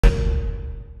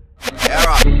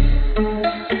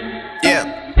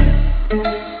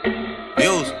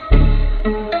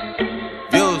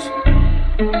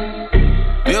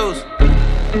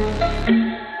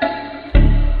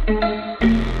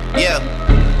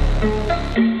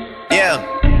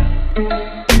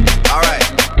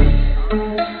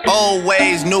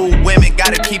new women,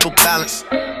 gotta keep a balance.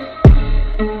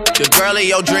 The girl of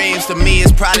your dreams to me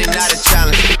is probably not a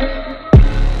challenge.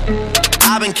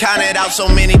 I've been counted out so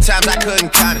many times I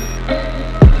couldn't count it.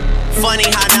 Funny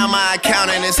how now my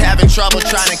accountant is having trouble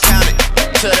trying to count it.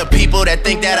 To the people that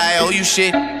think that I owe you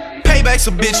shit, payback's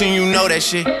a bitch and you know that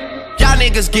shit. Y'all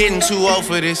niggas getting too old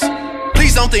for this.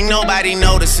 Please don't think nobody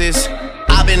notices.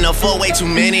 I've been up for way too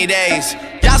many days.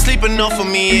 Y'all sleep enough for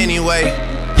me anyway.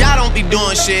 Y'all don't be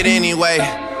doing shit anyway.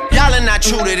 Y'all are not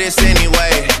true to this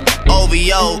anyway.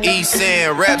 OVO, East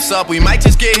End, reps up. We might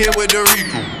just get hit with the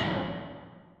RICO.